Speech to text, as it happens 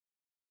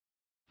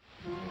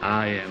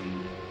I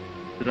am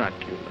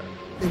Dracula.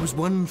 There was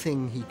one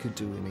thing he could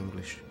do in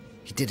English.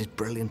 He did it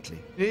brilliantly.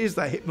 It is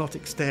that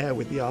hypnotic stare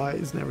with the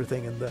eyes and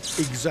everything and the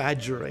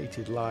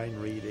exaggerated line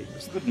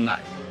readings. Good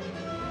night,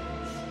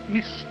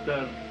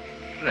 Mr.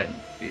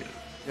 Renfield.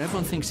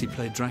 Everyone thinks he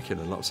played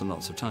Dracula lots and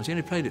lots of times. He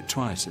only played it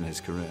twice in his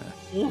career.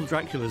 All the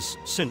Draculas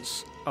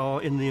since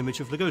are in the image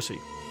of Lugosi.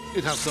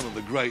 It has some of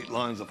the great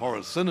lines of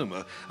horror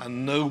cinema,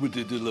 and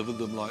nobody delivered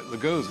them like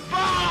Lugosi.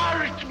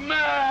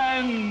 Bartman!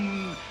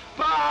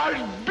 Bart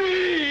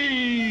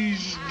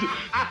Beast!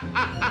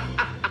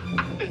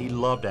 He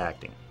loved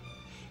acting.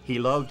 He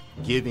loved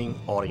giving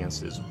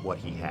audiences what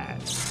he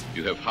had.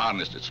 You have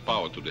harnessed its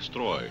power to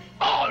destroy.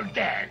 All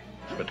dead!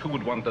 But who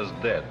would want us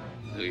dead?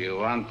 Do you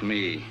want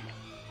me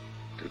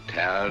to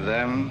tell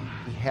them?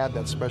 He had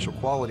that special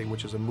quality,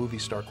 which is a movie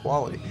star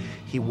quality.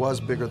 He was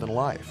bigger than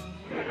life.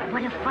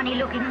 What a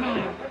funny-looking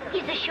man.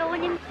 He's a show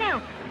in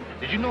himself.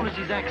 Did you notice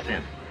his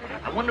accent?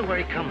 I wonder where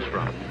he comes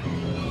from.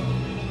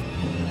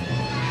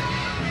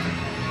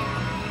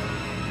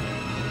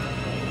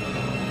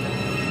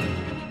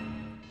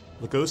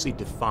 Lugosi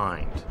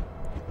defined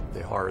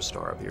the horror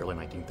star of the early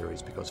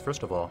 1930s because,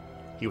 first of all,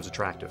 he was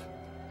attractive.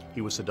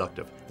 He was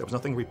seductive. There was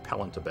nothing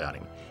repellent about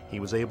him. He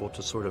was able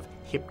to sort of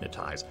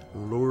hypnotize,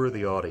 lure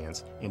the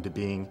audience into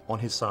being on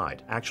his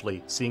side,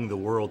 actually seeing the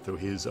world through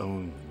his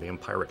own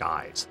vampiric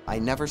eyes. I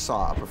never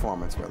saw a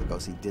performance where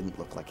Lugosi didn't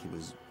look like he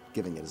was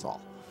giving it his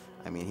all.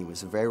 I mean, he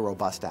was a very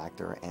robust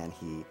actor, and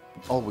he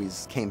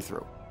always came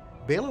through.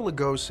 Bela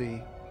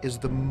Lugosi is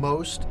the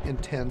most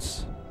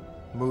intense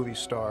movie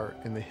star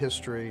in the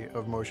history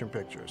of motion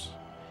pictures.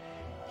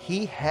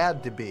 He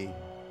had to be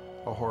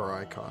a horror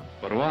icon.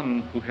 For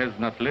one who has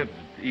not lived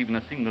even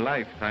a single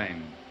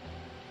lifetime,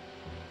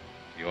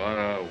 you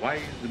are a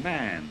wise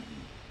man,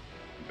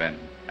 Van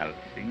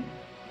Helsing.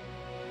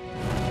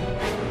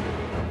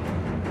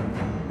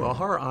 Well, a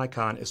horror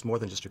icon is more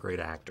than just a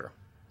great actor.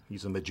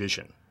 He's a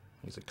magician.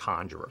 He's a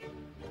conjurer.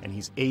 And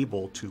he's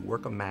able to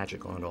work a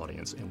magic on an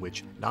audience in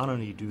which not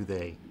only do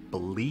they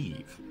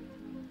believe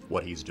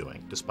what he's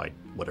doing, despite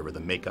whatever the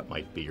makeup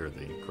might be or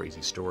the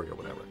crazy story or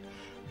whatever,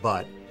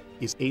 but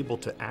is able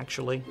to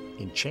actually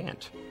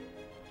enchant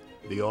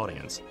the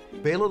audience.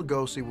 Bela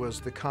Lugosi was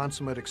the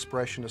consummate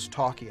expressionist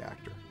talkie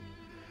actor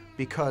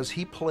because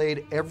he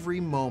played every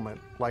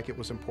moment like it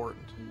was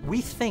important.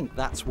 We think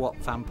that's what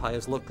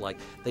vampires look like.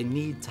 They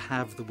need to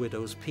have the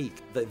widow's peak.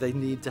 They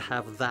need to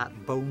have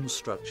that bone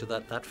structure,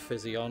 that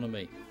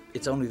physiognomy.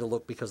 It's only the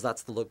look because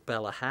that's the look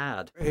Bela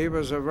had. He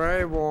was a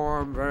very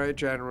warm, very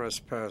generous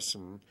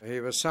person. He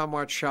was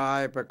somewhat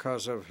shy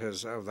because of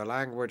the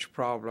language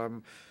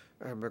problem,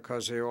 and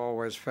because he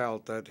always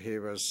felt that he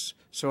was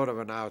sort of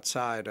an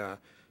outsider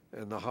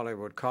in the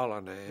Hollywood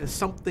colony. There's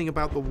something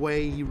about the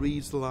way he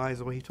reads the lines,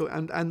 the way he talks,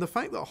 and the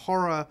fact that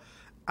horror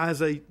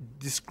as a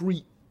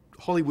discrete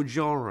Hollywood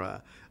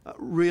genre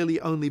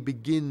really only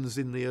begins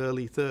in the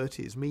early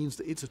 30s means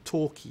that it's a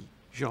talkie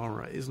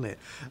genre, isn't it?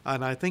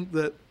 And I think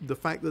that the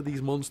fact that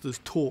these monsters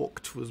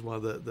talked was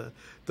one of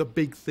the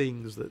big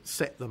things that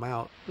set them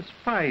out. The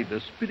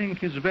spider spinning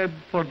his web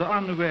for the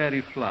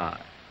unwary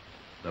fly.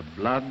 The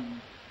blood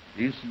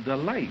is the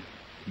life,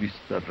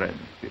 Mr.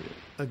 Renfield.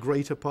 A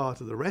greater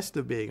part of the rest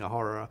of being a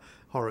horror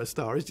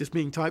star is just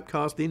being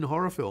typecast in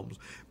horror films,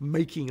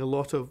 making a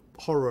lot of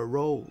horror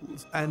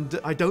roles. And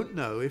I don't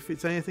know if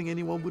it's anything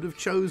anyone would have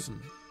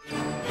chosen.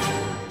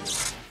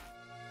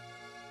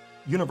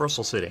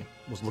 Universal City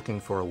was looking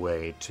for a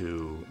way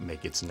to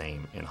make its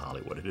name in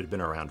Hollywood. It had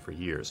been around for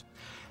years.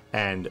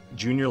 And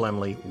Junior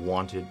Laemmle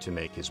wanted to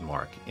make his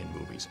mark in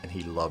movies, and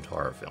he loved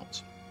horror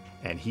films.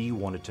 And he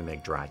wanted to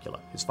make Dracula.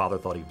 His father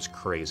thought he was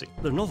crazy.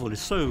 The novel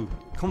is so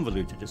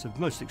convoluted. It's a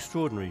most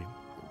extraordinary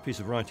piece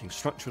of writing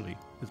structurally,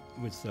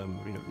 with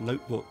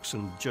notebooks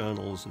and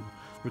journals and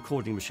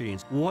recording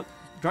machines. What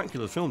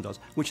Dracula film does,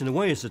 which in a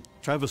way is a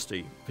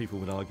travesty, people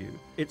would argue,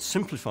 it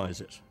simplifies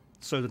it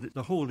so that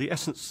the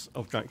essence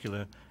of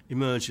Dracula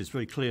emerges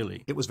very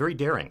clearly. It was very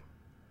daring.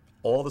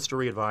 All the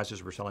story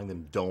advisors were telling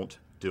them, don't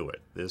do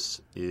it.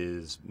 This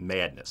is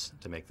madness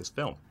to make this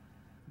film.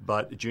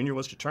 But Junior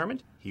was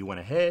determined. He went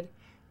ahead.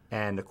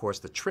 And, of course,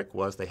 the trick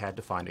was they had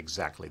to find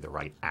exactly the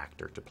right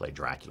actor to play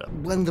Dracula.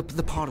 When the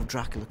part of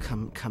Dracula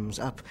comes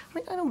up,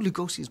 I know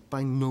Lugosi is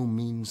by no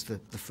means the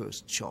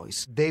first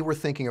choice. They were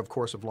thinking, of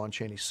course, of Lon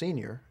Chaney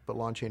Sr., but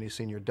Lon Chaney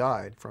Sr.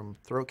 died from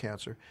throat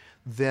cancer.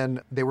 Then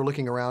they were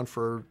looking around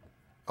for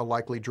a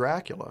likely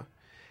Dracula,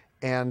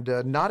 and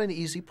not an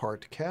easy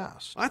part to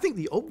cast. I think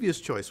the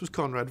obvious choice was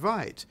Conrad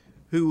Veidt,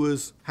 who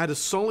had a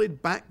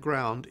solid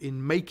background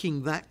in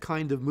making that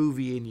kind of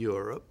movie in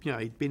Europe. You know,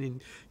 he'd been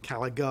in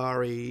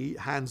Caligari,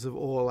 Hands of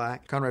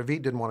Orlac. Conrad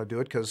Veidt didn't want to do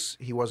it because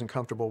he wasn't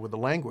comfortable with the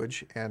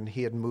language, and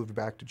he had moved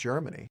back to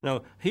Germany.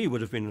 Now, he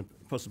would have been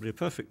possibly a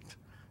perfect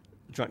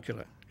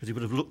Dracula, because he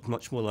would have looked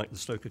much more like the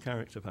Stoker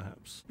character,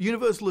 perhaps.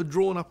 Universal had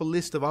drawn up a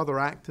list of other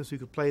actors who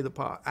could play the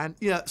part, and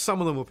some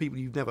of them were people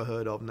you've never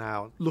heard of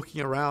now.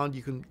 Looking around,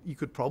 you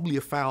could probably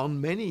have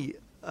found many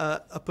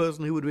a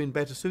person who would have been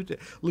better suited.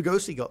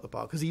 Lugosi got the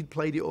part because he'd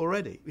played it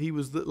already. He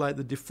was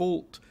the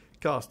default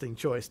casting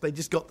choice. They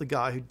just got the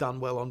guy who'd done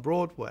well on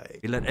Broadway.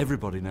 He let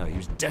everybody know he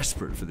was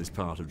desperate for this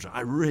part of Dracula.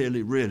 I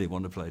really, really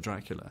want to play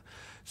Dracula.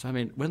 So, I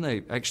mean, when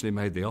they actually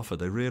made the offer,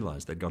 they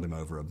realised they'd got him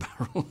over a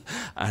barrel,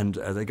 and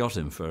they got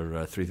him for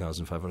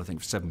 $3,500, I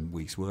think, for 7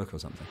 weeks' work or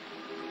something.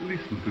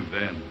 Listen to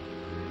them.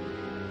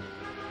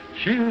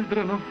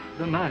 Children of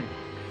the night.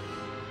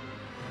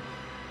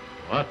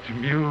 What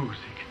music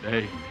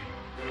they make.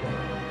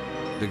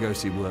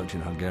 Lugosi worked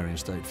in Hungarian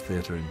State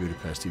Theatre in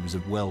Budapest. He was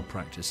a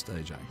well-practiced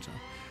stage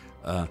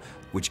actor,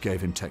 which gave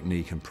him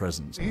technique and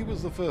presence. He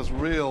was the first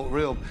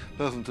real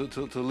person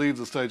to leave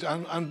the stage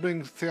and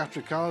bring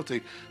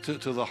theatricality to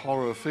the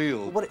horror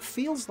field. What it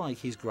feels like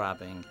he's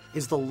grabbing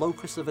is the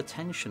locus of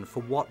attention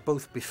for what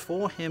both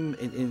before him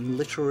in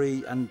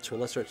literary and to a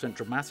lesser extent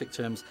dramatic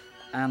terms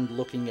and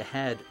looking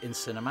ahead in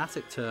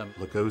cinematic terms.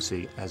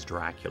 Lugosi as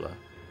Dracula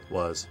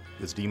was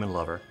this demon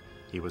lover.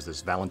 He was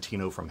this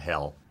Valentino from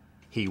hell.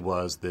 He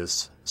was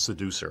this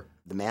seducer.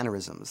 The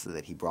mannerisms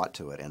that he brought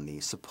to it and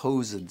the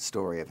supposed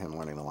story of him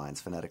learning the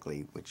lines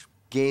phonetically, which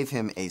gave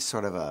him a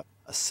sort of a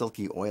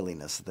silky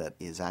oiliness that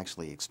is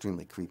actually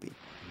extremely creepy.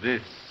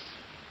 This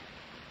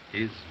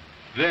is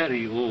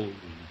very old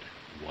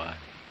wine.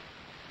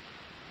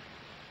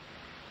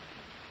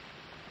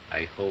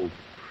 I hope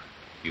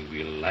you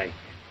will like it.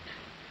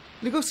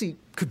 Lugosi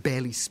could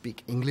barely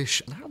speak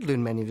English and had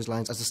learned many of his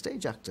lines as a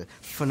stage actor,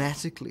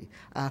 phonetically,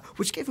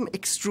 which gave him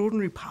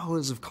extraordinary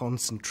powers of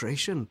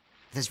concentration.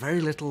 There's very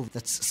little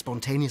that's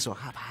spontaneous or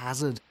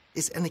haphazard.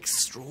 It's an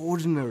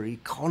extraordinary,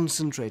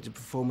 concentrated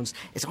performance.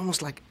 It's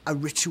almost like a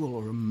ritual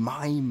or a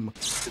mime.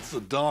 It's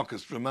the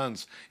darkest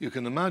romance you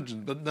can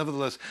imagine, but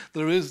nevertheless,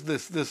 there is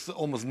this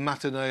almost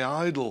matinee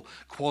idol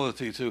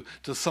quality to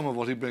some of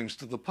what he brings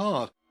to the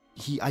part.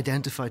 He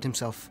identified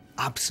himself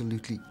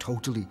absolutely,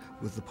 totally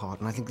with the part,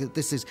 and I think that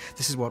this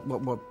is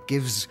what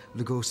gives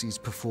Lugosi's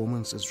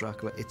performance as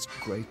Dracula its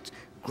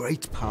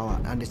great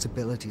power and its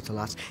ability to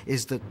last,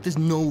 is that there's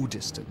no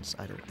distance,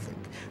 I don't think,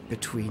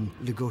 between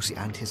Lugosi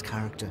and his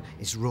character,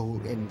 his role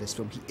in this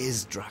film. He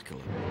is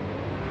Dracula.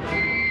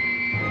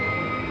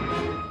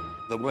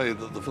 The way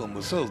that the film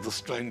was sold, the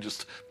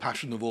strangest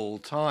passion of all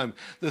time.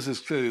 This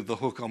is clearly the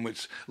hook on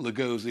which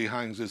Lugosi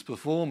hangs his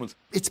performance.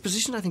 It's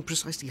positioned, I think,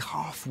 precisely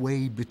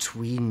halfway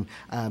between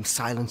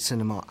silent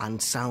cinema and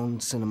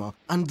sound cinema.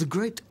 And the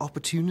great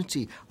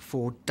opportunity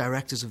for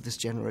directors of this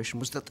generation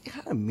was that they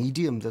had a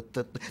medium that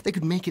they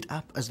could make it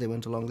up as they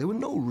went along. There were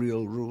no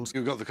real rules.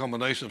 You've got the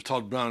combination of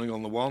Todd Browning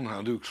on the one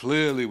hand, who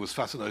clearly was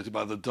fascinated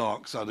by the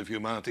dark side of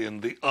humanity,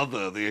 and the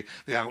other, the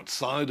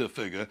outsider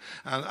figure,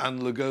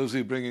 and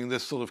Lugosi bringing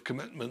this sort of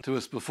commitment to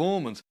his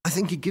performance. I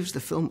think it gives the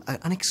film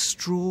an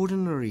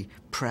extraordinary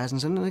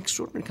presence and an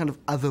extraordinary kind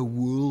of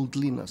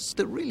otherworldliness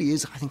that really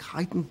is, I think,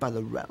 heightened by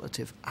the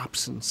relative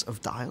absence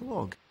of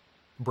dialogue.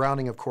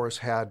 Browning, of course,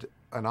 had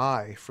an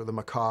eye for the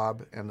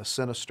macabre and the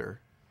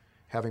sinister,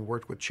 having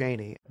worked with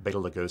Chaney.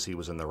 Bela Lugosi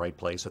was in the right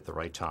place at the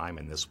right time,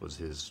 and this was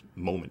his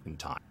moment in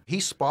time. He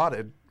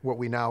spotted what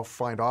we now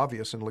find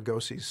obvious in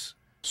Lugosi's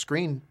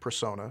screen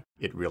persona.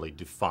 It really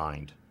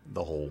defined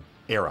the whole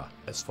era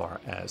as far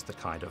as the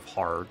kind of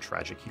horror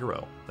tragic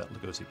hero that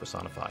Lugosi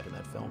personified in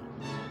that film.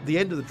 The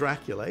end of the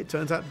Dracula, it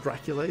turns out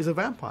Dracula is a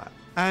vampire.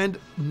 And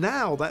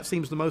now that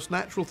seems the most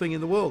natural thing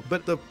in the world.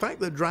 But the fact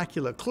that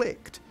Dracula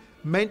clicked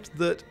meant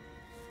that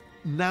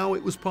now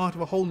it was part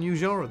of a whole new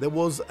genre. There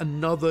was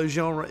another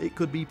genre it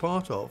could be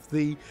part of,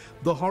 the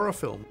horror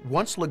film.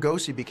 Once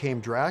Lugosi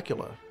became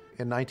Dracula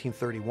in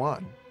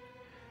 1931,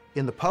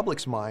 in the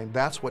public's mind,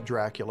 that's what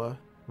Dracula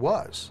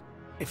was.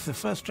 If the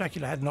first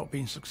Dracula had not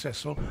been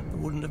successful, there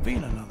wouldn't have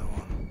been another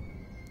one.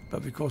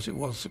 But because it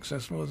was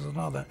successful, there was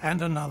another,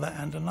 and another,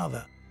 and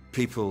another.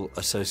 People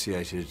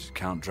associated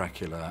Count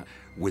Dracula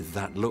with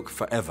that look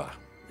forever.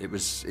 It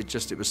was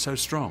so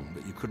strong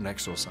that you couldn't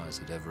exorcise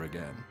it ever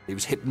again. It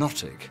was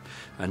hypnotic,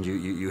 and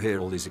you hear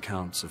all these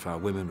accounts of how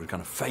women would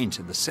kind of faint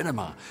in the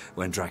cinema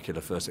when Dracula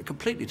first.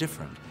 Completely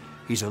different.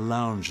 He's a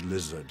lounge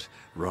lizard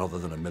rather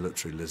than a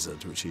military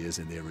lizard, which he is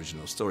in the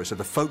original story. So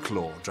the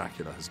folklore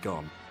Dracula has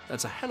gone.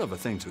 That's a hell of a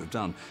thing to have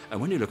done.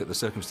 And when you look at the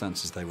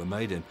circumstances they were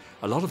made in,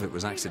 a lot of it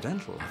was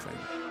accidental, I think.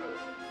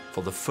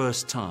 For the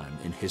first time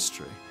in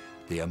history,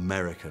 the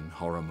American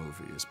horror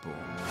movie is born.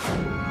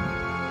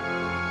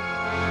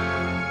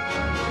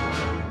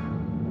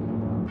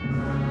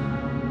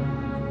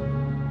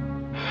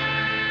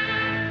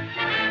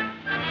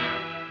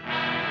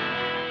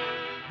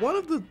 One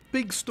of the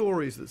big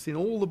stories that's in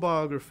all the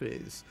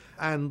biographies,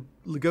 and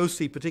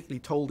Lugosi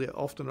particularly told it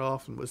often and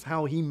often, was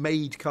how he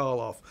made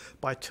Karloff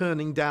by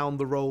turning down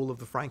the role of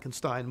the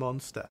Frankenstein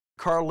monster.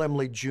 Carl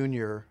Laemmle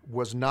Jr.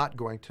 was not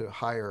going to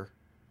hire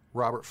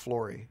Robert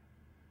Florey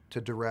to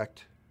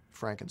direct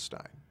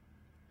Frankenstein.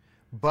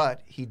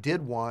 But he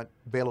did want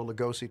Bela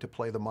Lugosi to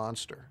play the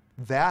monster.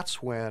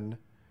 That's when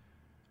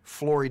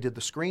Florey did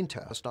the screen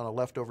test on a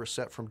leftover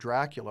set from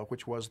Dracula,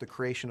 which was the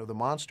creation of the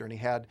monster. And he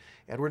had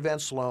Edward Van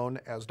Sloan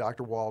as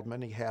Dr.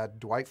 Waldman. He had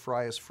Dwight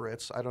Frye as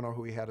Fritz. I don't know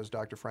who he had as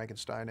Dr.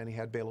 Frankenstein. And he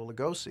had Bela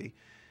Lugosi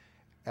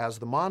as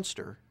the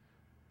monster.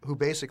 who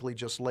basically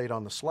just laid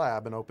on the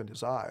slab and opened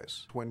his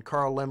eyes. When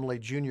Carl Laemmle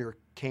Jr.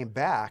 came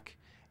back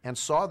and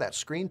saw that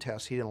screen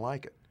test, he didn't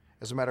like it.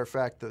 As a matter of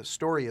fact, the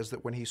story is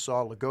that when he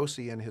saw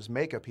Lugosi in his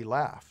makeup, he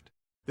laughed.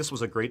 This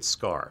was a great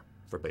scar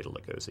for Bela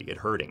Lugosi. It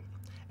hurt him.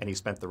 And he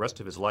spent the rest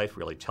of his life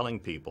really telling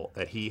people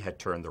that he had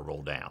turned the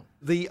role down.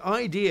 The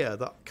idea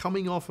that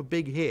coming off a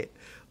big hit,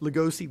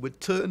 Lugosi would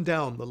turn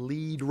down the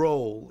lead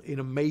role in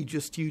a major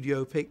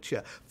studio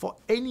picture for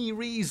any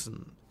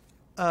reason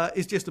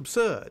is just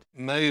absurd.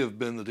 May have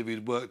been that if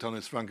he'd worked on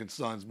his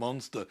Frankenstein's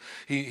monster,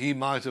 he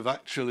might have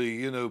actually,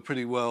 you know,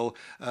 pretty well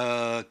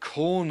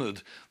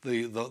cornered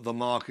the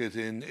market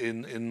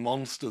in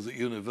monsters at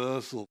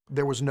Universal.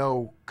 There was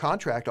no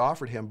contract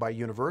offered him by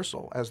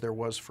Universal, as there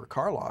was for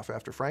Karloff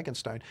after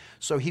Frankenstein,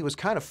 so he was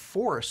kind of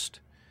forced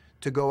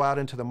to go out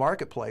into the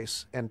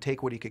marketplace and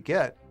take what he could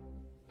get.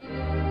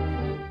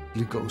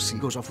 Lugosi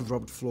goes off with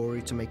Robert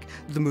Florey to make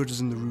The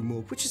Murders in the Rue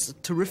Morgue, which is a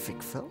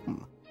terrific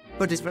film,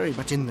 but it's very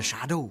much in the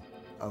shadow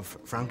of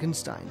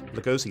Frankenstein.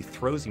 Lugosi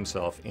throws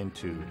himself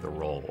into the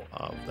role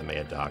of the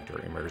Mad Doctor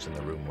in Murders in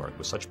the Rue Morgue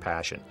with such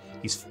passion.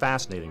 He's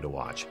fascinating to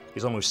watch.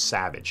 He's almost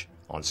savage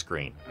on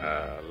screen.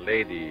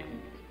 Lady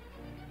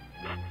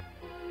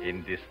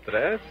in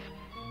distress?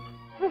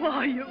 Who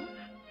are you?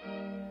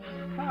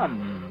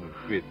 Come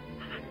with me.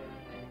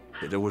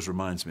 It always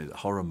reminds me that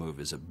horror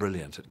movies are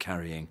brilliant at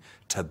carrying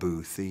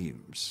taboo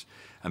themes.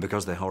 And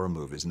because they're horror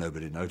movies,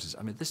 nobody notices.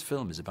 I mean, this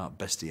film is about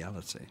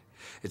bestiality.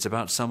 It's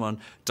about someone,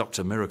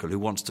 Dr. Miracle, who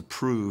wants to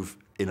prove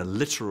in a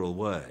literal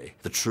way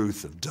the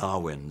truth of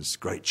Darwin's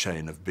great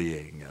chain of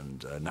being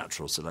and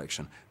natural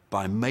selection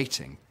by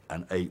mating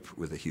an ape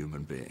with a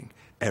human being,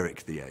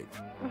 Eric the ape.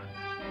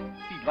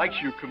 He likes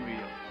you, Camille.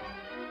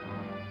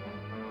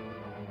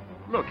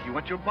 Look, you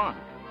want your bond.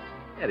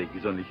 Eric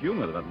is only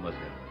human, mademoiselle.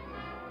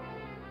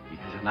 He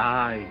has an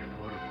eye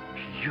for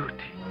beauty.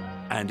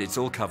 And it's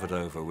all covered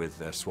over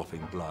with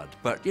swapping blood.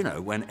 But, you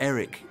know, when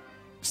Eric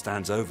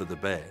stands over the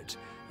bed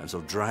and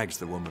sort of drags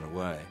the woman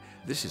away,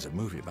 this is a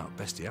movie about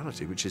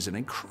bestiality, which is an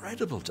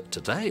incredible...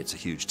 Today it's a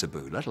huge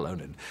taboo, let alone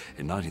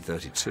in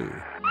 1932.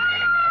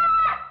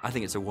 I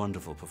think it's a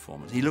wonderful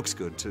performance. He looks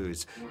good, too.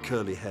 His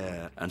curly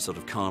hair and sort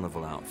of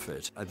carnival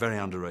outfit. A very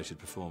underrated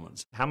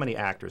performance. How many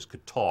actors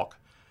could talk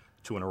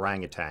to an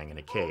orangutan in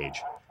a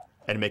cage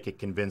and make it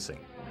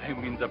convincing?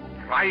 I'm in the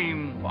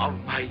prime of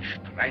my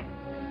strength.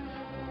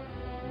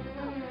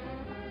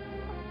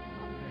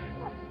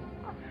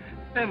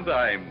 And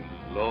I'm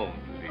lonely.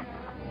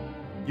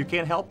 You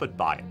can't help but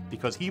buy it,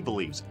 because he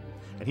believes it.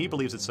 And he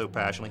believes it so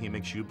passionately, he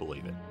makes you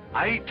believe it.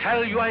 I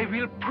tell you, I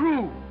will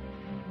prove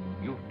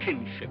your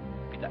kinship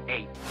with the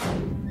ape.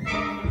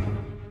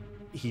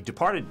 He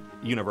departed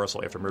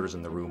Universal after Murders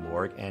in the Rue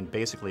Morgue, and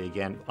basically,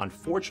 again,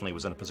 unfortunately,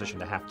 was in a position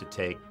to have to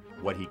take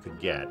what he could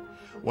get.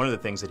 One of the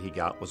things that he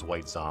got was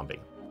White Zombie.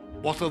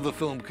 What other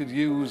film could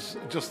use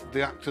just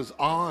the actor's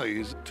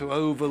eyes to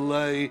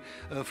overlay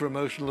for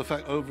emotional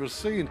effect over a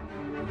scene?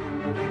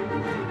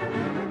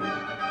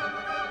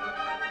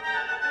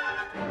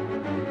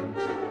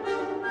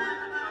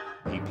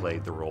 He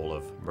played the role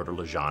of Murder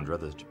Legendre,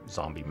 the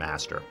zombie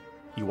master.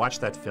 You watch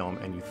that film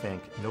and you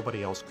think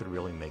nobody else could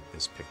really make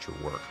this picture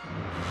work.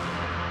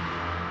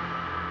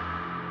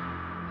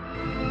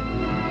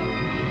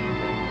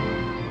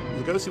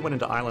 Lugosi went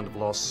into Island of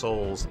Lost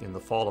Souls in the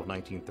fall of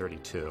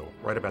 1932,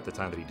 right about the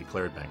time that he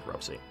declared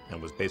bankruptcy,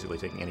 and was basically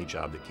taking any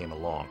job that came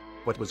along.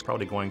 What was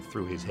probably going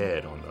through his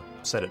head on the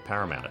set at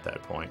Paramount at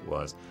that point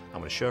was, I'm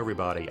going to show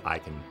everybody I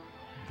can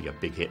be a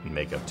big hit in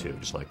makeup too,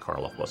 just like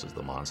Karloff was as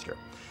the monster.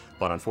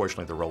 But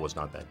unfortunately, the role was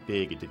not that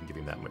big. It didn't give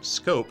him that much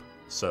scope,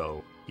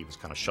 so he was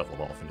kind of shuffled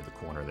off into the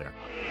corner there.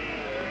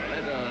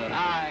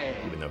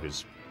 Even though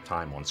his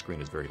time on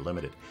screen is very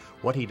limited,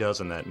 what he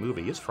does in that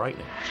movie is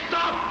frightening.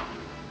 Stop!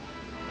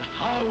 The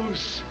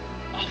house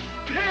of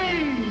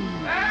pain!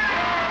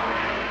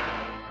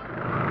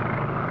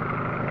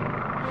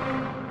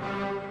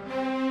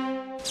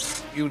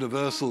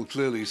 Universal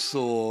clearly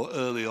saw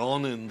early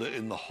on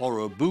in the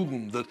horror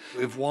boom that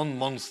if one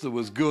monster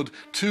was good,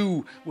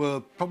 two were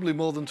probably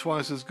more than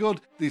twice as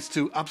good. These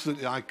two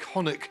absolutely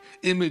iconic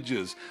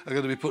images are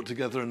going to be put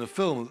together in a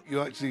film. You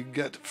actually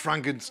get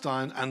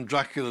Frankenstein and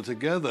Dracula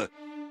together.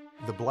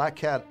 The Black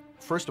Cat,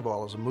 first of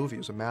all, as a movie,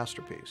 is a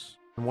masterpiece.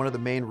 And one of the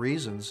main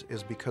reasons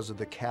is because of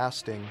the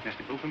casting.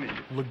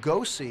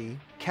 Lugosi,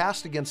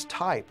 cast against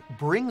type,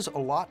 brings a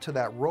lot to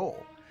that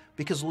role.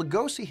 Because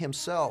Lugosi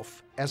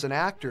himself, as an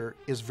actor,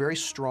 is very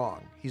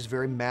strong. He's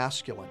very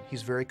masculine.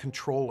 He's very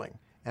controlling.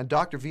 And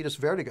Dr. Vitas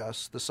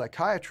Vertigas, the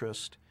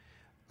psychiatrist,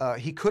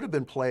 he could have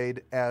been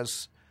played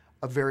as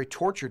a very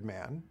tortured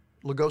man.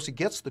 Lugosi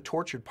gets the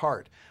tortured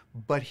part,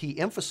 but he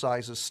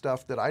emphasizes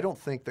stuff that I don't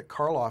think that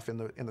Karloff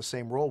in the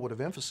same role would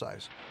have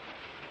emphasized.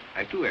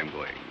 I too am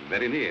going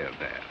very near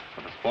there.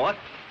 For the sport?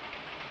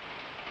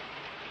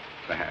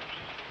 Perhaps.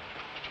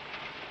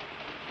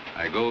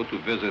 I go to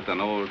visit an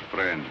old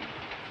friend.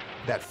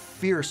 That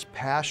fierce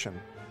passion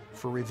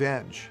for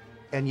revenge,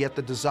 and yet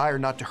the desire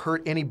not to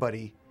hurt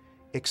anybody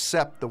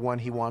except the one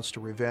he wants to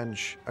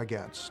revenge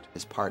against.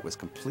 His part was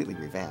completely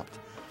revamped,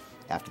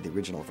 after the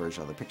original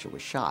version of the picture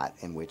was shot,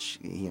 in which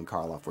he and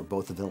Karloff were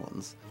both the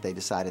villains, they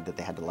decided that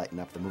they had to lighten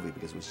up the movie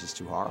because it was just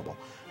too horrible.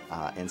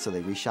 And so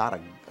they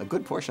reshot a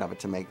good portion of it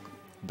to make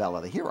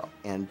Bela the hero.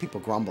 And people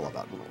grumble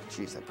about, well,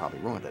 geez, they probably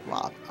ruined it.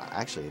 Well,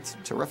 actually, it's a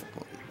terrific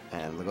movie.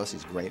 And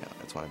Lugosi's great in it.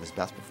 It's one of his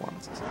best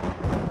performances.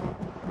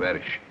 Where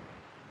is she?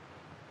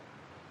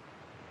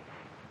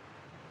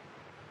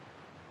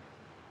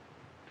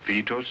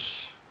 Fetus,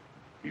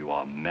 you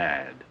are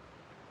mad.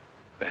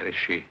 Where is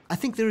she? I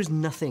think there is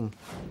nothing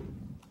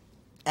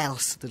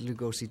else that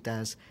Lugosi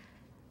does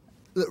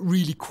that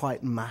really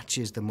quite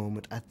matches the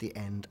moment at the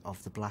end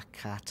of The Black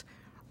Cat,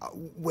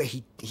 where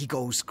he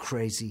goes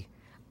crazy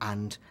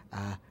and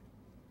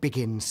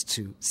begins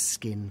to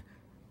skin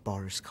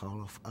Boris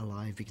Karloff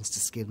alive, begins to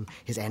skin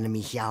his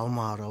enemy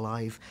Hjalmar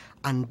alive,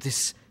 and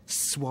this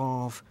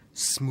suave,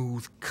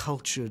 smooth,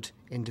 cultured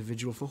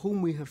individual for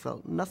whom we have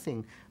felt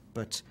nothing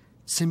but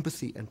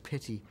sympathy and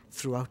pity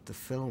throughout the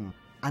film.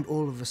 And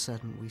all of a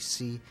sudden we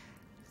see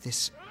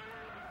this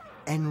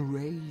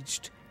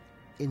enraged,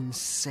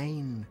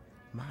 insane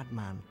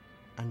madman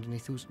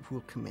underneath who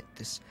will commit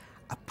this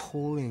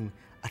appalling,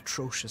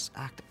 atrocious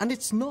act. And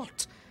it's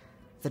not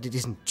that it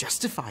isn't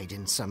justified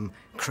in some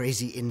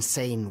crazy,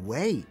 insane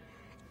way,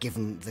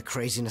 given the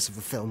craziness of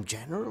the film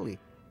generally,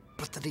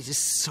 but that it is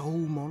so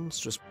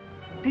monstrous.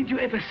 Did you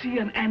ever see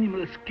an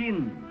animal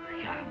skin,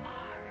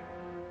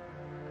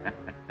 Hjalmar?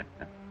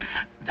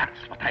 That's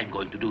what I'm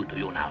going to do to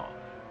you now.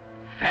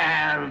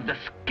 Tear the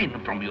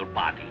skin from your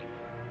body.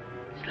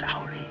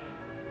 Slowly.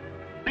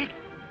 Bit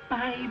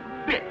by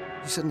bit.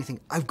 You suddenly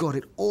think, I've got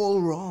it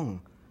all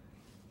wrong.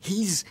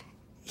 He's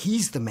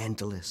the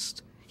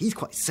mentalist. He's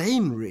quite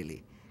sane,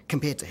 really.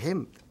 Compared to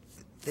him,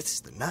 this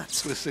is the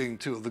nuts. We're seeing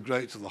two of the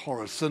greats of the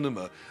horror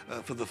cinema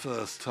for the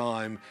first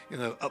time,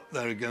 up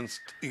there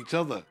against each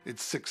other.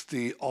 It's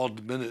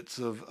 60-odd minutes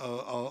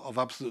of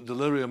absolute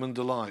delirium and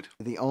delight.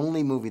 The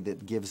only movie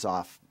that gives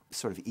off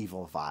sort of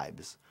evil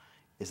vibes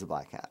is The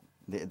Black Cat.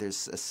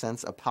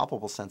 There's a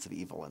palpable sense of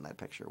evil in that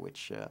picture,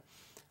 which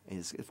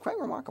is quite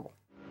remarkable.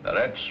 The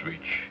red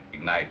switch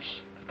ignites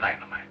the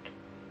dynamite.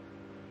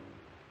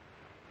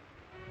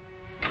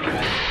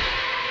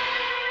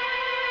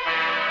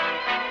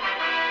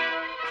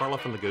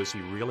 Karloff and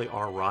Lugosi really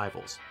are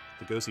rivals.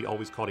 Lugosi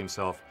always called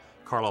himself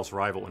Karloff's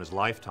rival in his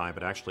lifetime,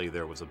 but actually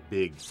there was a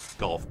big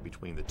gulf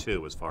between the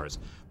two as far as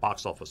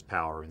box office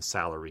power and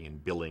salary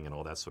and billing and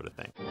all that sort of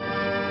thing.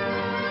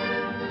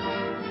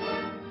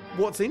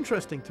 What's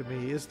interesting to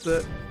me is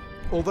that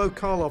although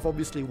Karloff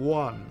obviously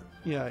won,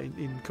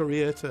 in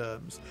career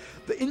terms,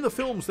 in the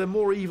films they're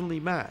more evenly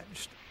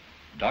matched.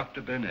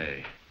 Dr.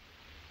 Benet,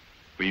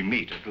 we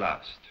meet at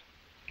last.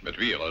 But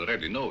we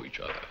already know each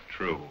other.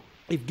 True.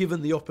 If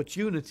given the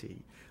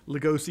opportunity,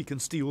 Lugosi can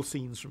steal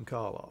scenes from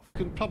Karloff.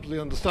 You can probably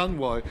understand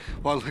why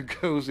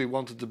Lugosi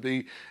wanted to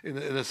be, in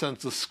a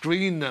sense, the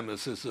screen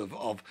nemesis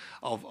of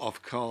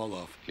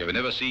Karloff. You have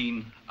never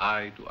seen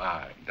eye to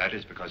eye. That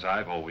is because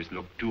I've always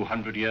looked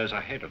 200 years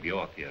ahead of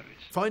your theories.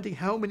 Finding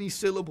how many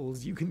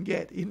syllables you can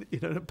get in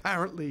an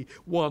apparently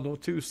 1 or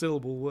 2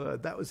 syllable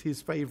word, that was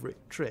his favourite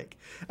trick.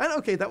 And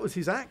okay, that was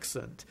his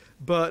accent,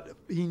 but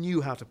he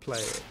knew how to play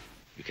it.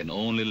 You can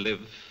only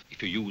live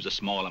if you use a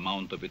small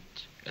amount of it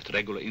at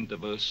regular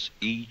intervals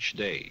each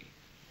day,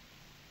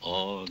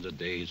 all the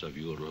days of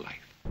your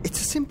life.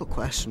 It's a simple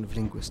question of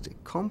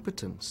linguistic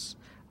competence.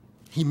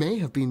 He may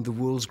have been the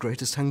world's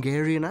greatest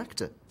Hungarian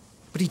actor,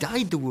 but he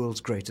died the world's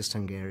greatest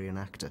Hungarian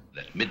actor.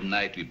 At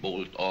midnight we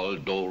bolt all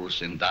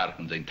doors and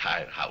darken the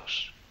entire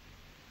house.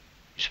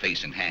 His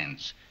face and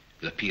hands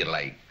will appear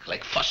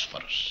like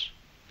phosphorus,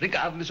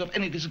 regardless of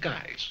any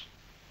disguise.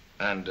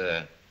 And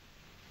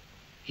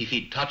if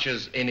he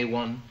touches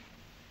anyone,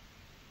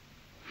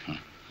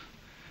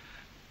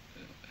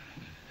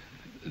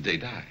 they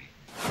die.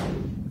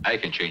 I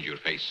can change your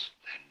face.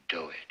 Then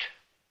do it.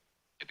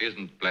 It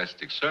isn't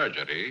plastic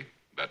surgery,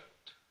 but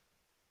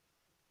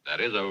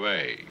there is a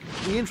way.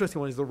 The interesting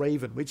one is The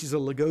Raven, which is a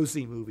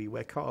Lugosi movie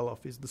where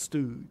Karloff is the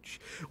stooge,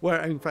 where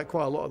in fact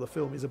quite a lot of the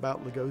film is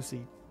about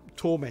Lugosi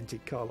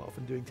tormented Karloff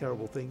and doing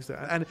terrible things to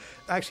him. And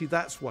actually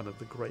that's one of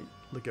the great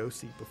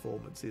Lugosi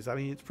performances. I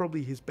mean, it's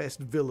probably his best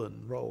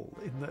villain role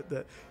in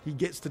that he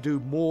gets to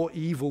do more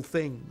evil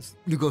things.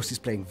 Lugosi's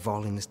playing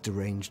Volin, this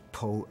deranged,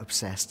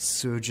 Poe-obsessed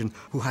surgeon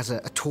who has a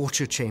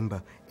torture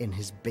chamber in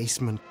his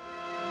basement.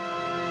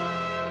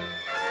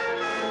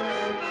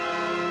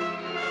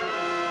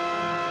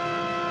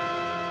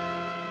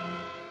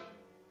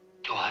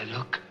 Do I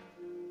look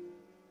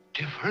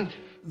different?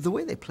 The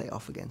way they play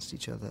off against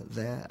each other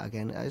there,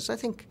 again, is, I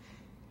think,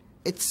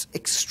 it's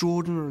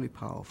extraordinarily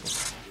powerful.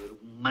 You're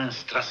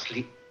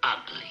monstrously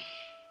ugly.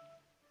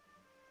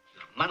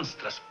 Your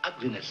monstrous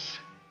ugliness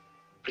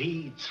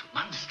breeds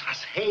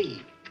monstrous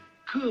hate.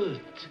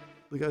 Good.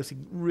 Lugosi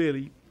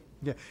really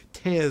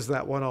tears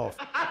that one off.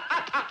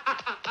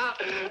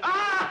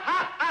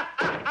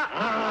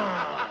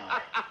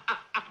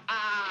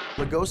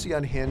 Lugosi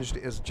Unhinged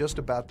is just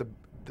about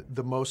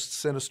the most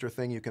sinister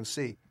thing you can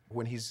see.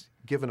 When he's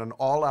given an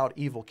all-out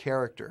evil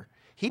character,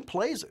 he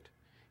plays it.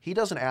 He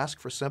doesn't ask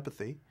for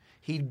sympathy.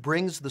 He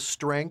brings the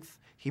strength,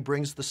 he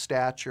brings the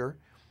stature,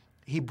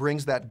 he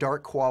brings that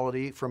dark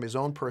quality from his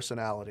own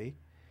personality,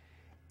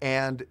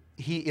 and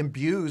he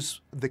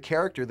imbues the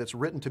character that's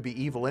written to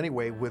be evil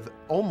anyway with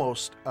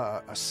almost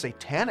a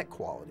satanic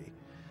quality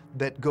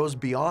that goes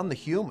beyond the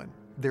human.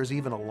 There's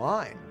even a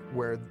line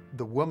where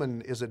the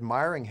woman is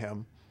admiring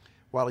him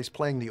while he's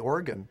playing the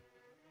organ.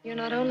 You're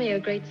not only a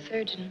great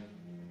surgeon,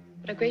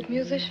 but a great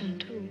musician,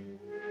 too.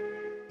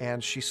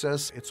 And she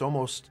says, it's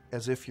almost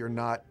as if you're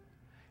not,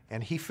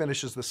 and he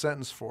finishes the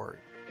sentence for her.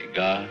 A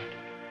god,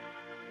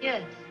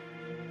 Yes.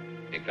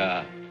 a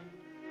god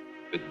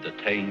with the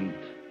taint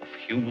of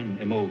human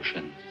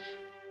emotions.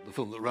 The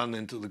film that ran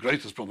into the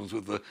greatest problems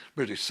with the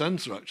British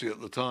censor actually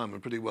at the time,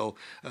 and pretty well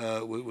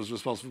was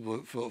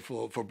responsible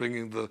for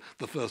bringing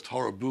the first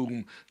horror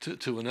boom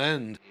to an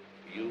end.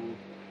 You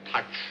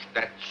touch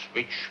that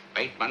switch,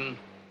 Bateman,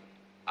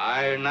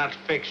 I'll not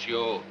fix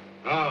you.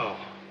 No.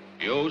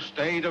 You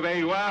stay the way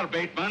you are,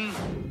 Bateman.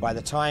 By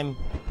the time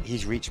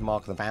he's reached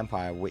Mark of the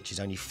Vampire, which is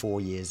only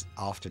 4 years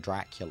after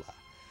Dracula,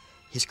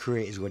 his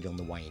career is already on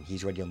the wane.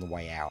 He's already on the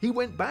way out. He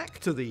went back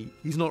to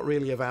he's not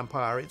really a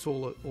vampire, it's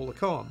all a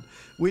con,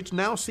 which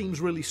now seems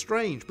really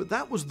strange, but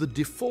that was the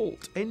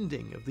default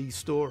ending of these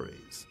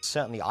stories.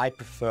 Certainly, I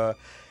prefer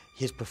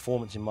his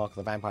performance in Mark of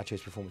the Vampire to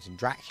his performance in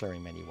Dracula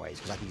in many ways,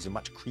 because I think he's a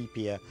much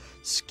creepier,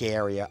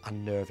 scarier,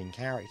 unnerving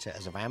character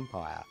as a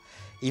vampire,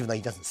 even though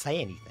he doesn't say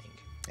anything,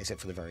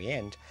 except for the very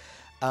end.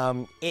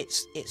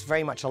 It's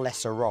very much a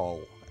lesser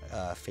role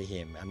for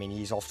him. I mean,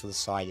 he's off to the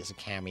side, it's a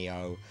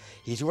cameo.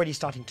 He's already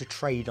starting to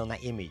trade on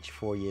that image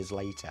 4 years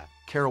later.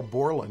 Carol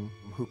Borland,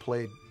 who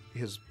played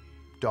his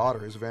daughter,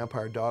 his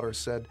vampire daughter,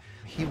 said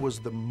he was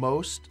the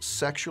most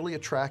sexually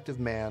attractive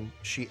man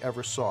she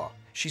ever saw.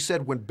 She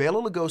said when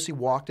Bela Lugosi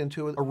walked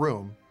into a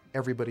room,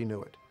 everybody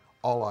knew it.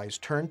 All eyes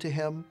turned to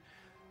him,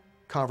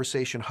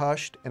 conversation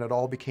hushed, and it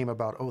all became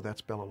about, oh,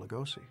 that's Bela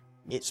Lugosi.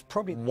 It's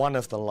probably one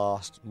of the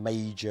last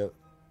major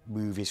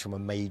movies from a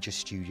major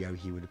studio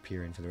he would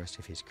appear in for the rest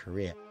of his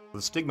career.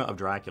 The stigma of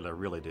Dracula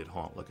really did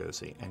haunt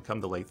Lugosi, and come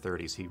the late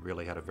 30s, he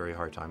really had a very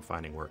hard time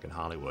finding work in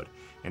Hollywood.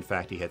 In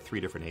fact, he had 3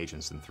 different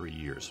agents in 3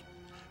 years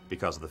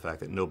because of the fact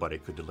that nobody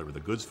could deliver the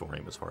goods for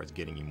him as far as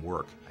getting him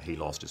work. He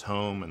lost his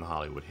home in the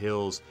Hollywood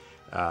Hills.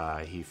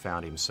 He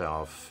found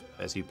himself,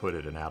 as he put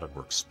it, an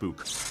out-of-work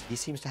spook. He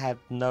seems to have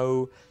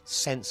no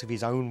sense of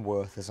his own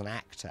worth as an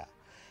actor,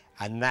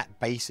 and that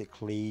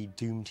basically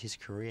doomed his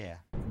career.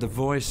 The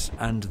voice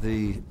and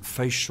the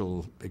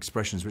facial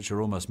expressions, which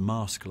are almost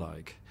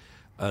mask-like,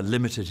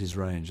 limited his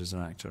range as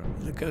an actor.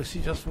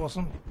 Lugosi just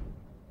wasn't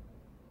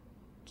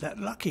that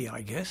lucky,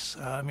 I guess.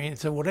 I mean,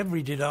 so whatever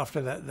he did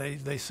after that,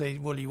 they say,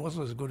 well, he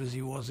wasn't as good as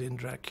he was in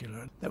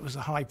Dracula. That was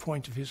the high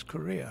point of his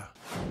career.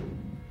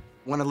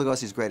 One of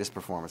Lugosi's greatest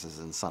performances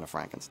is in Son of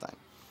Frankenstein,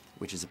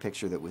 which is a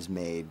picture that was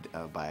made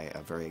by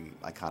a very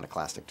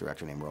iconoclastic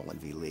director named Roland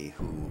V. Lee,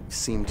 who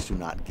seemed to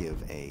not give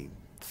a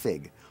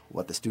fig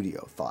what the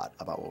studio thought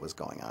about what was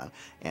going on.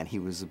 And he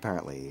was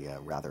apparently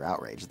rather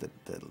outraged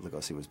that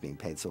Lugosi was being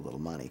paid so little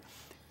money.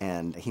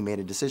 And he made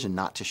a decision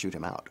not to shoot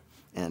him out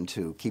and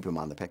to keep him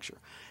on the picture,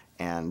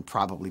 and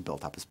probably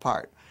built up his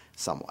part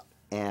somewhat.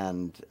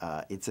 And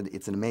it's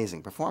an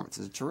amazing performance.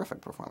 It's a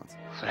terrific performance.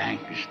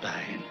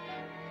 Frankenstein,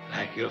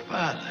 like your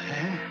father,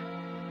 eh?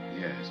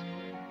 Yes.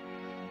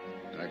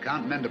 But I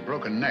can't mend a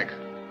broken neck.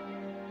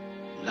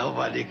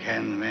 Nobody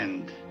can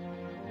mend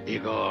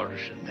Igor's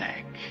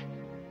neck.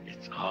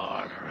 It's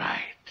all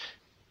right.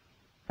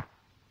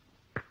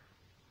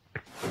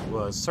 It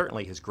was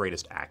certainly his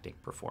greatest acting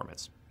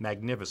performance,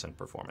 magnificent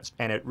performance,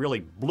 and it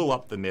really blew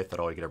up the myth that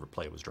all he could ever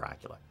play was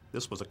Dracula.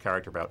 This was a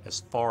character about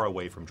as far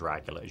away from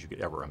Dracula as you could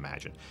ever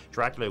imagine.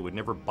 Dracula would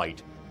never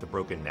bite the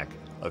broken neck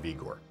of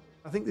Igor.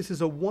 I think this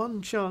is a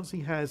one chance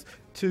he has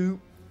to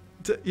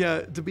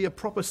be a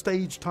proper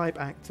stage-type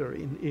actor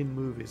in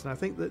movies, and I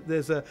think that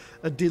there's a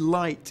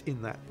delight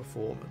in that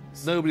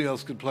performance. Nobody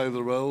else could play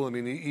the role. I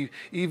mean, he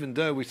even,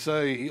 dare we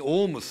say, he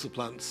almost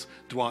supplants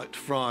Dwight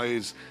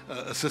Frye's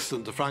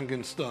assistant to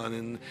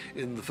Frankenstein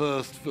in the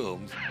first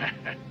film.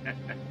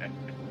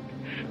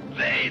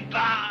 They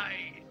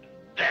die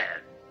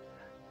dead.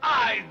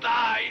 I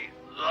die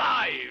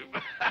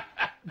live.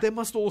 There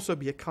must also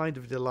be a kind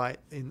of delight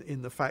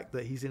in the fact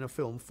that he's in a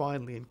film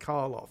finally, and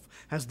Karloff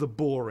has the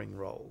boring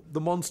role.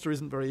 The monster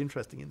isn't very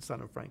interesting in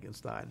Son of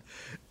Frankenstein.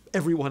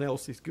 Everyone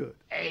else is good.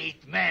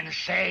 8 men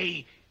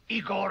say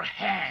Igor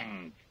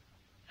hanged.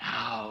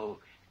 Now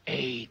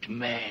 8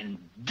 men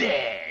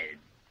dead.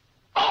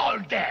 All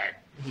dead.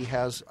 He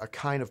has a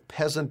kind of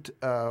peasant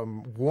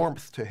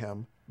warmth to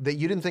him that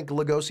you didn't think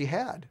Lugosi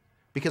had,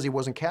 because he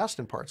wasn't cast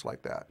in parts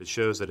like that. It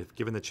shows that if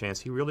given the chance,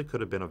 he really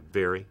could have been a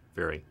very,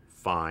 very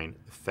fine,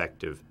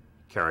 effective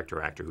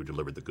character actor who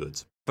delivered the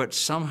goods. But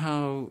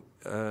somehow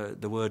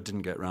the word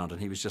didn't get round,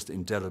 and he was just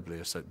indelibly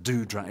associated.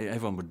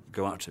 Everyone would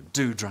go out to him,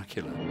 do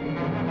Dracula. In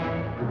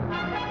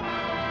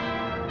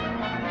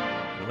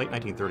the late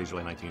 1930s,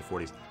 early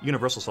 1940s,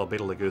 Universal saw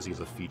Bela Lugosi as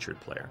a featured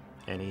player,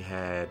 and he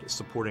had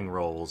supporting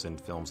roles in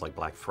films like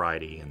Black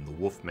Friday and The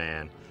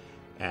Wolfman,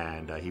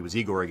 And he was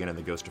Igor again in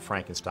The Ghost of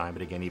Frankenstein,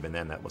 but again, even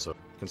then, that was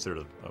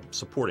considered a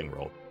supporting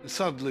role.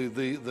 Sadly,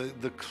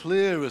 the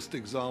clearest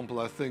example,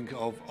 I think,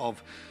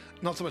 of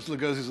not so much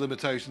Lugosi's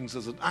limitations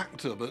as an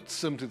actor, but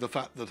simply the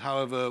fact that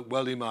however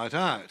well he might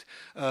act,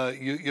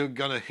 you're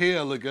going to hear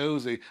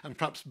Lugosi, and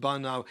perhaps by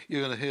now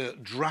you're going to hear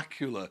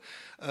Dracula,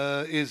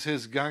 is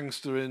his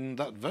gangster in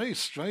that very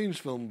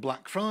strange film,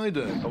 Black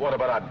Friday. So what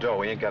about our dough?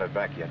 We ain't got it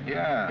back yet.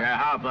 Yeah.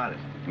 How about it?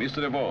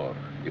 Mr. DeVore,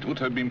 it would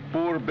have been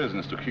poor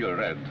business to kill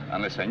Red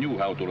unless I knew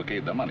how to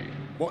locate the money.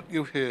 What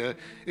you hear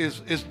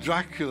is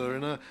Dracula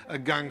in a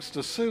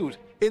gangster suit.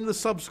 In the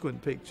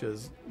subsequent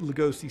pictures,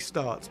 Lugosi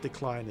starts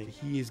declining.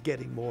 He is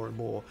getting more and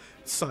more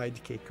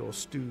sidekick or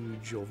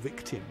stooge or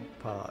victim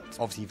parts.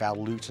 Obviously, Val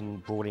Lewton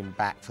brought him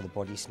back for the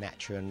Body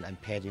Snatcher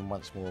and paired him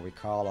once more with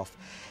Karloff.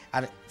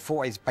 And for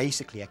what is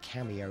basically a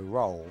cameo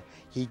role,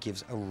 he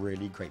gives a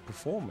really great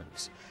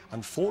performance.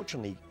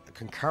 Unfortunately,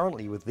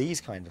 concurrently with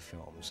these kind of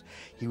films,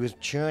 he was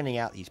churning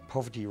out these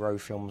Poverty Row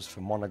films for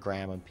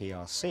Monogram and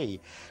PRC,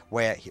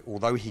 where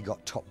although he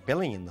got top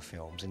billing in the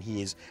films, and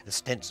he is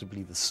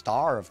ostensibly the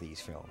star of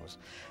these films,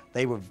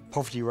 they were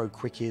Poverty Row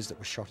quickies that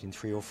were shot in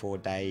 3 or 4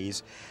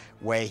 days,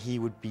 where he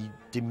would be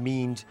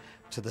demeaned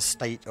to the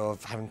state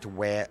of having to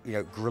wear,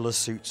 gorilla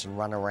suits and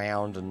run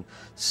around and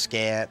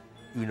scare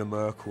Una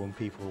Merkel and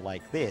people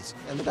like this.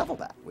 And the Devil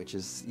Bat, which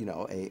is,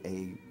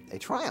 a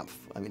triumph.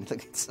 I mean,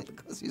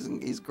 because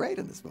he's great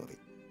in this movie.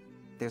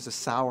 There's a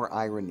sour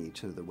irony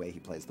to the way he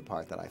plays the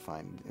part that I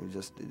find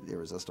just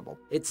irresistible.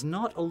 It's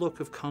not a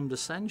look of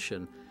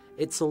condescension.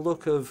 It's a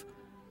look of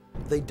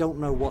they don't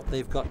know what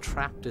they've got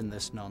trapped in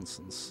this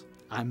nonsense.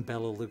 I'm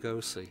Bela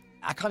Lugosi.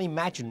 I can't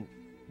imagine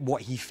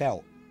what he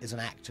felt as an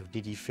actor.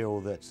 Did he feel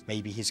that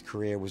maybe his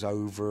career was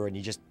over and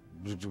he just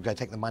was going to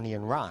take the money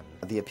and run?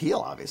 The appeal,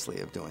 obviously,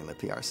 of doing the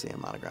PRC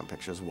and Monogram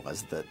pictures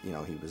was that,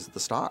 he was the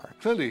star.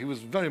 Clearly, he was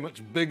very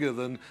much bigger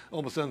than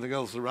almost anything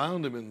else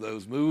around him in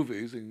those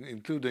movies,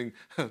 including,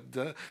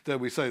 dare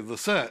we say, the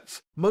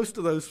sets. Most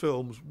of those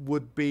films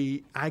would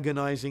be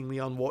agonizingly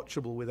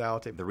unwatchable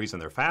without him. The reason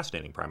they're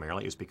fascinating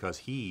primarily is because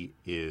he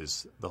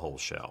is the whole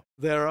show.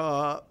 There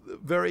are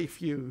very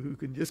few who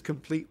can just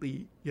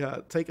completely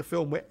take a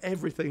film where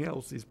everything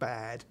else is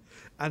bad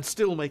and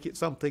still make it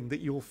something that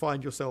you'll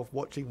find yourself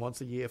watching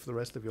once a year for the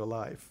rest of your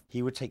life.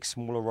 He would take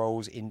smaller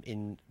roles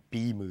in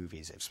B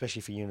movies,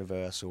 especially for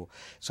Universal.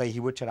 So he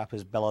would turn up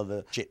as Bela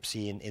the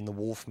Gypsy in The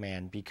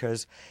Wolfman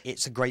because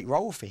it's a great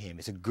role for him.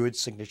 It's a good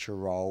signature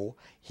role.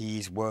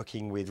 He's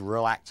working with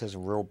real actors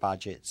and real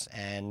budgets,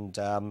 and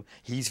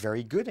he's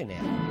very good in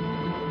it.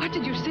 What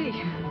did you see?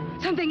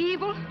 Something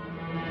evil?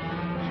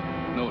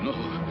 No.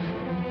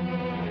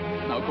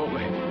 Now go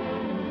away.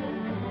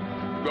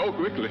 Go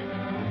quickly.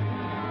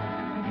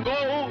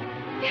 Go!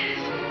 Yes,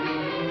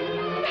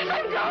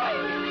 I'm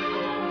going!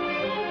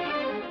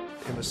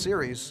 In the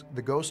series,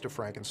 The Ghost of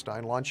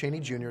Frankenstein, Lon Chaney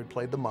Jr. had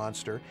played the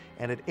monster,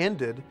 and it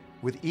ended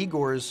with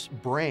Igor's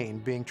brain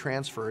being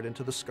transferred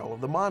into the skull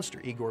of the monster,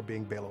 Igor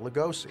being Bela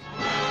Lugosi.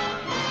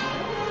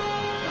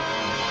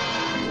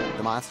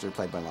 The monster,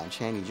 played by Lon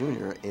Chaney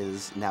Jr.,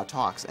 now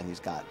talks, and he's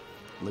got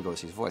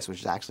Lugosi's voice, which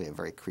is actually a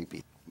very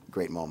creepy,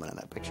 great moment in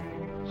that picture.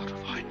 What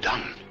have I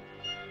done?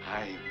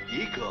 I'm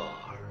Igor.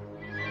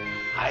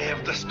 I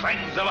have the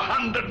strength of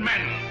 100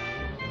 men.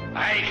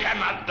 I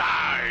cannot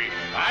die.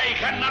 I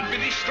cannot be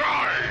destroyed.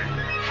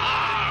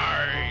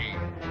 I,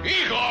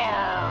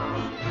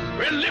 Igor,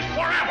 will live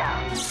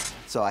forever.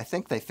 So I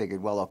think they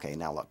figured, well, okay,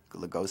 now look,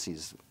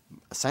 Lugosi's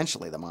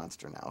essentially the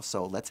monster now,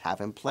 so let's have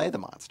him play the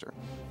monster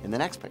in the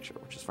next picture,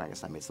 which is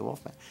Frankenstein Meets the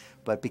Wolfman.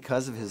 But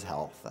because of his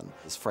health and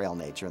his frail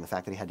nature and the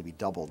fact that he had to be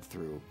doubled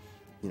through,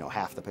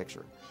 half the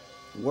picture.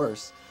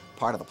 Worse,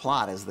 part of the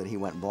plot is that he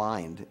went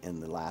blind in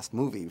the last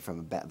movie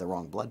from the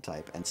wrong blood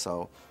type, and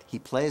so he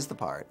plays the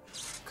part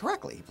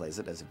correctly. He plays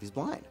it as if he's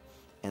blind.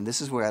 And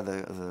this is where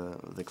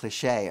the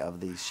cliche of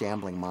the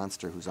shambling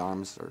monster whose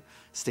arms are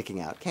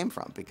sticking out came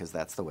from, because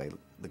that's the way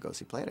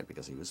Lugosi played it,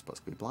 because he was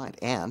supposed to be blind.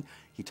 And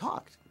he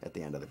talked at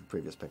the end of the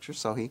previous picture,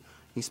 so he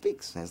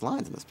speaks, has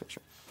lines in this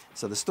picture.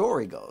 So the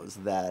story goes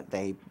that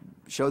they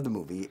showed the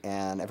movie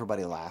and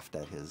everybody laughed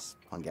at his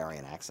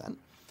Hungarian accent,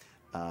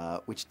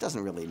 which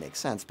doesn't really make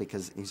sense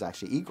because he's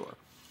actually Igor.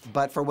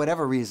 But for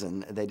whatever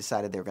reason, they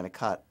decided they were going to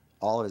cut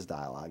all of his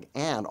dialogue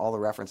and all the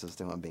references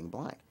to him being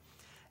blind.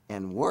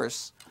 And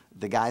worse,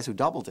 the guys who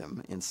doubled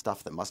him in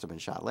stuff that must have been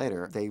shot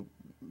later, they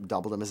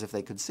doubled him as if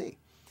they could see.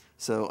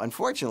 So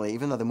unfortunately,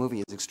 even though the movie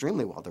is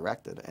extremely well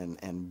directed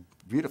and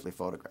beautifully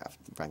photographed,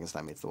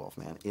 Frankenstein Meets the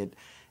Wolfman,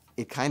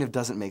 it kind of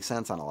doesn't make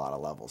sense on a lot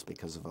of levels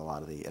because of a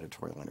lot of the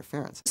editorial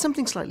interference.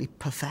 Something slightly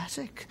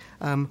pathetic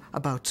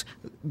about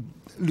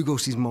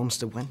Lugosi's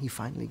monster when he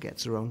finally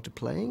gets around to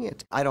playing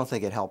it. I don't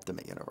think it helped him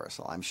at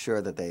Universal. I'm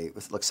sure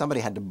that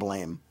somebody had to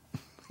blame.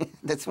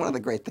 That's one of the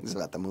great things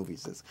about the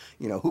movies is,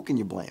 who can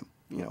you blame?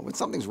 When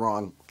something's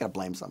wrong, you gotta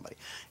blame somebody.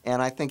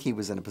 And I think he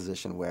was in a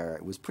position where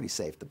it was pretty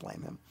safe to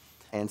blame him.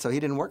 And so he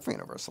didn't work for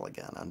Universal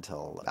again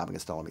until Abbott and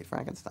Costello Meet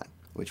Frankenstein,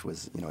 which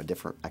was, a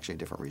different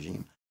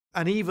regime.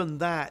 And even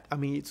that, I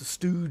mean, it's a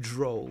stooge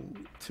role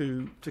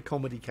to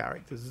comedy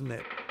characters, isn't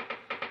it?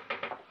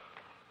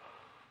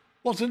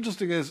 What's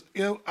interesting is,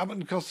 Abbott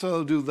and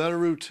Costello do their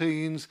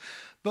routines,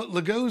 but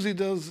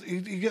Lugosi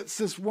he gets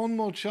this one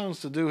more chance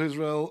to do his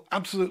role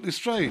absolutely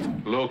straight.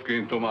 Look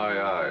into my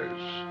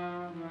eyes.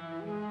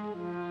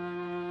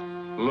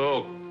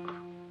 Look.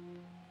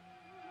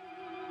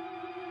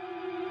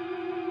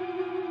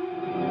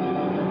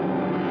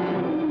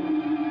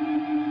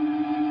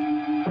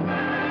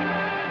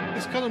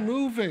 It's kind of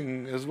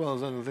moving as well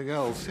as anything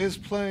else. His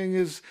playing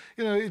is,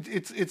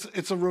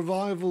 it's a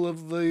revival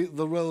of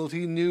the role that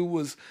he knew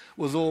was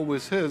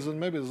always his, and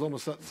maybe there's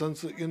almost that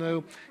sense that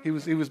he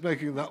was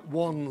making that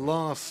one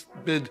last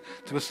bid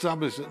to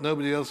establish that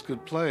nobody else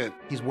could play it.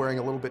 He's wearing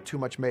a little bit too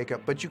much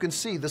makeup, but you can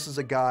see this is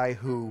a guy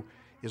who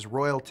is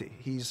royalty.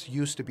 He's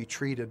used to be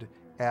treated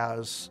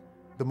as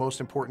the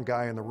most important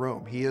guy in the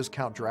room. He is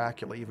Count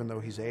Dracula, even though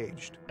he's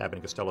aged. Abbott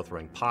and Costello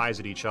throwing pies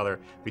at each other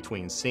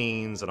between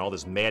scenes and all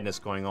this madness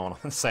going on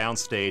the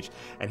soundstage,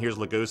 and here's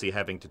Lugosi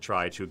having to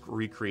try to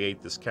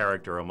recreate this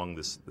character among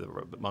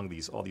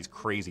all these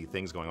crazy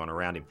things going on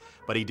around him.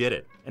 But he did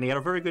it, and he had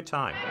a very good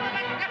time.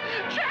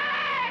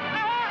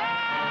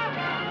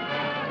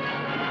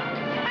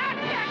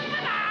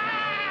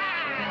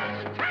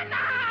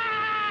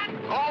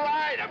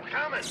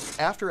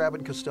 After Abbott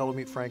and Costello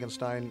Meet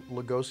Frankenstein,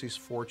 Lugosi's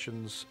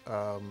fortunes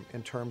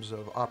in terms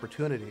of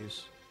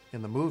opportunities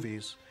in the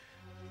movies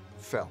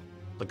fell.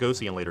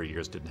 Lugosi in later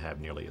years didn't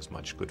have nearly as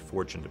much good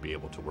fortune to be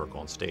able to work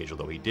on stage,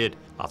 although he did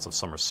lots of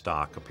summer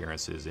stock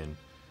appearances in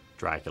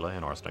Dracula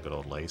and Arsenic and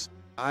Old Lace.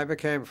 I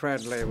became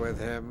friendly with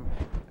him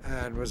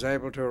and was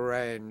able to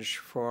arrange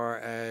for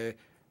a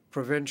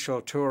provincial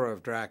tour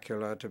of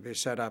Dracula to be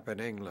set up in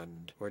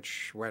England,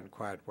 which went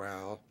quite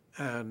well.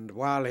 And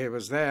while he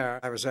was there,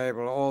 I was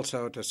able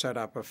also to set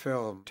up a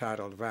film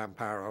titled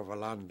Vampire Over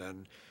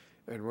London,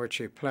 in which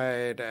he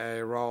played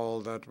a role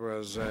that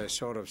was a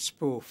sort of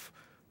spoof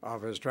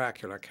of his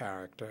Dracula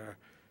character.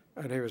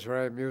 And he was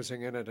very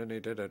amusing in it, and he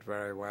did it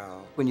very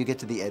well. When you get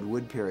to the Ed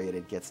Wood period,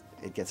 it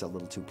gets a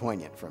little too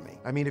poignant for me.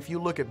 I mean, if you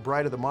look at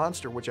Bride of the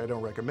Monster, which I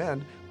don't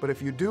recommend, but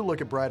if you do look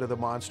at Bride of the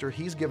Monster,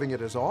 he's giving it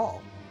his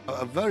all.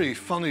 A very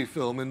funny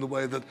film in the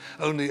way that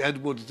only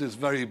Ed Wood at his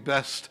very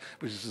best,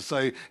 which is to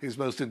say his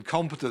most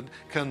incompetent,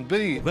 can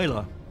be.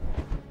 Bela,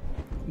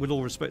 with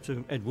all respect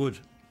to Ed Wood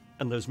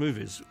and those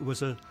movies,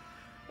 was a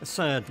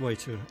sad way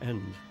to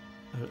end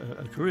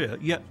a career.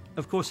 Yet,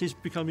 of course, he's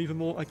become even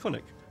more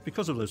iconic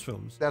because of those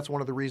films. That's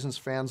one of the reasons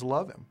fans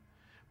love him,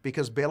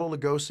 because Bela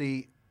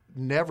Lugosi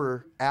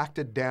never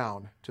acted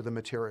down to the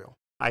material.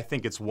 I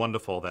think it's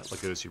wonderful that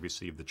Lugosi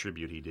received the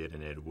tribute he did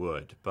in Ed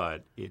Wood,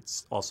 but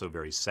it's also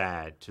very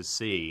sad to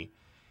see,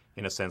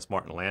 in a sense,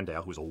 Martin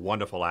Landau, who's a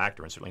wonderful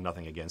actor and certainly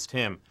nothing against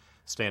him,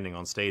 standing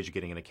on stage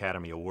getting an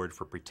Academy Award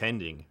for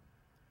pretending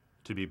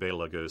to be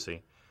Bela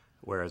Lugosi,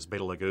 whereas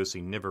Bela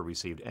Lugosi never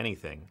received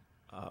anything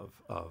of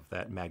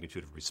that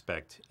magnitude of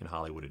respect in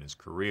Hollywood in his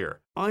career.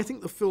 I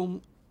think the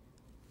film,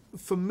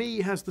 for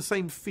me, has the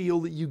same feel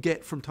that you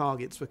get from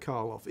Targets for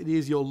Karloff. It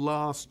is your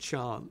last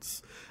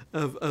chance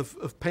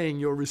of paying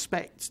your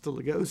respects to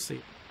Lugosi.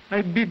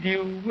 I bid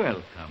you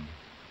welcome.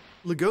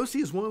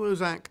 Lugosi is one of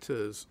those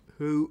actors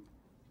who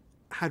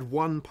had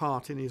one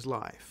part in his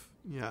life,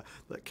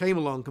 that came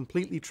along,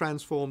 completely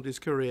transformed his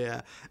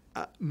career,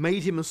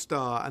 made him a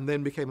star, and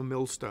then became a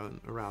millstone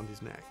around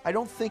his neck. I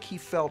don't think he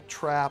felt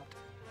trapped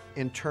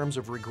in terms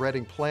of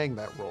regretting playing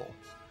that role.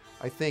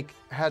 I think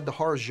had the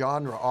horror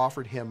genre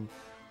offered him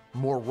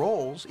more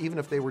roles, even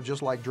if they were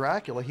just like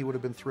Dracula, he would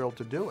have been thrilled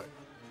to do it.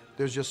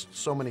 There's just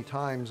so many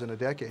times in a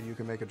decade you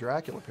can make a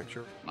Dracula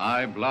picture.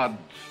 My blood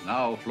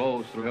now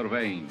flows through her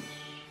veins.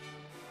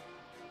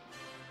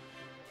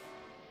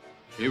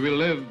 She will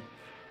live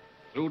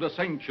through the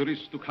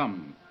centuries to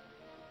come,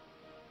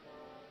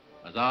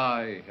 as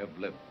I have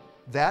lived.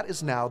 That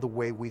is now the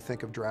way we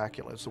think of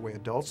Dracula. It's the way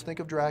adults think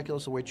of Dracula.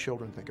 It's the way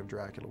children think of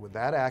Dracula, with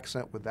that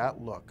accent, with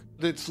that look.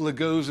 It's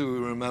Lugosi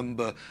we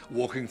remember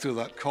walking through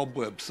that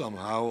cobweb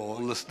somehow,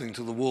 or listening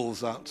to the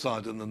wolves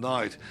outside in the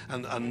night,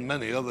 and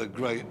many other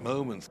great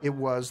moments. It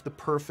was the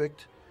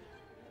perfect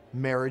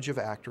marriage of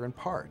actor and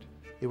part.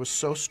 It was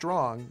so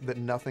strong that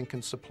nothing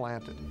can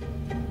supplant it.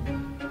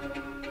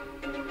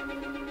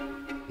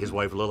 His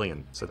wife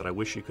Lillian said that I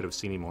wish you could have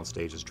seen him on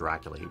stage as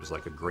Dracula. He was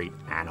like a great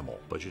animal,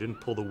 but you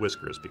didn't pull the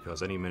whiskers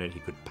because any minute he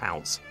could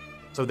pounce.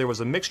 So there was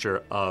a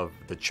mixture of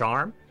the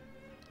charm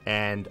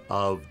and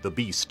of the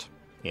beast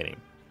in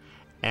him.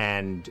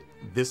 And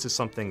this is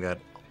something that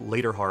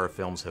later horror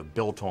films have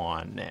built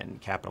on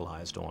and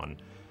capitalized on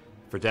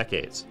for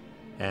decades.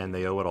 And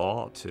they owe it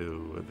all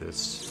to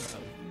this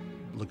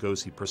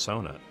Lugosi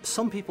persona.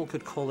 Some people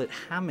could call it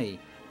hammy,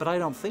 but I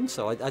don't think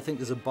so. I think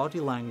there's a body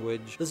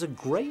language, there's a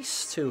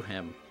grace to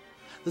him.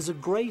 There's a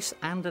grace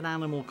and an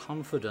animal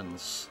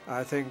confidence.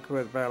 I think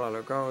with Bela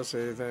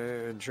Lugosi,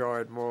 they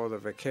enjoyed more the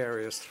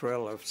vicarious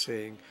thrill of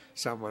seeing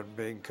someone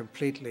being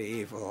completely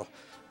evil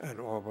and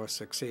almost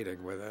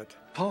succeeding with it.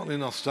 Partly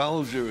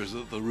nostalgia is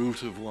at the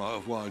root of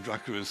why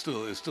Dracula is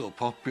still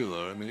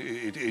popular. I mean,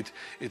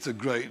 it's a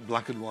great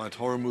black and white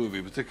horror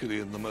movie, particularly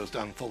in the most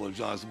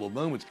anthologizable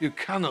moments. You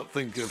cannot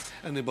think of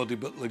anybody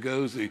but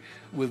Lugosi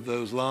with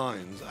those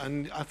lines,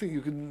 and I think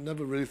you can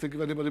never really think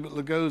of anybody but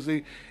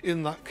Lugosi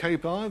in that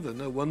cape either.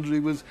 No wonder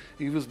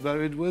he was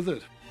buried with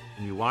it.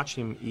 And you watch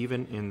him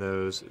even in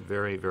those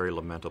very, very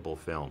lamentable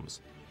films.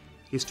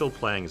 He's still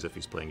playing as if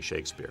he's playing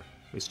Shakespeare.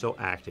 He's still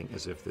acting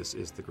as if this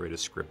is the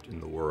greatest script in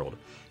the world.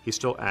 He's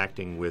still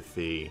acting with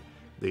the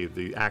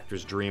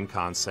actor's dream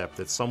concept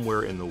that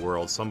somewhere in the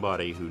world,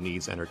 somebody who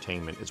needs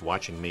entertainment is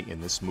watching me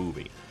in this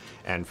movie.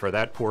 And for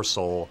that poor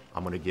soul,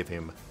 I'm going to give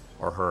him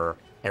or her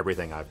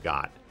everything I've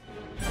got.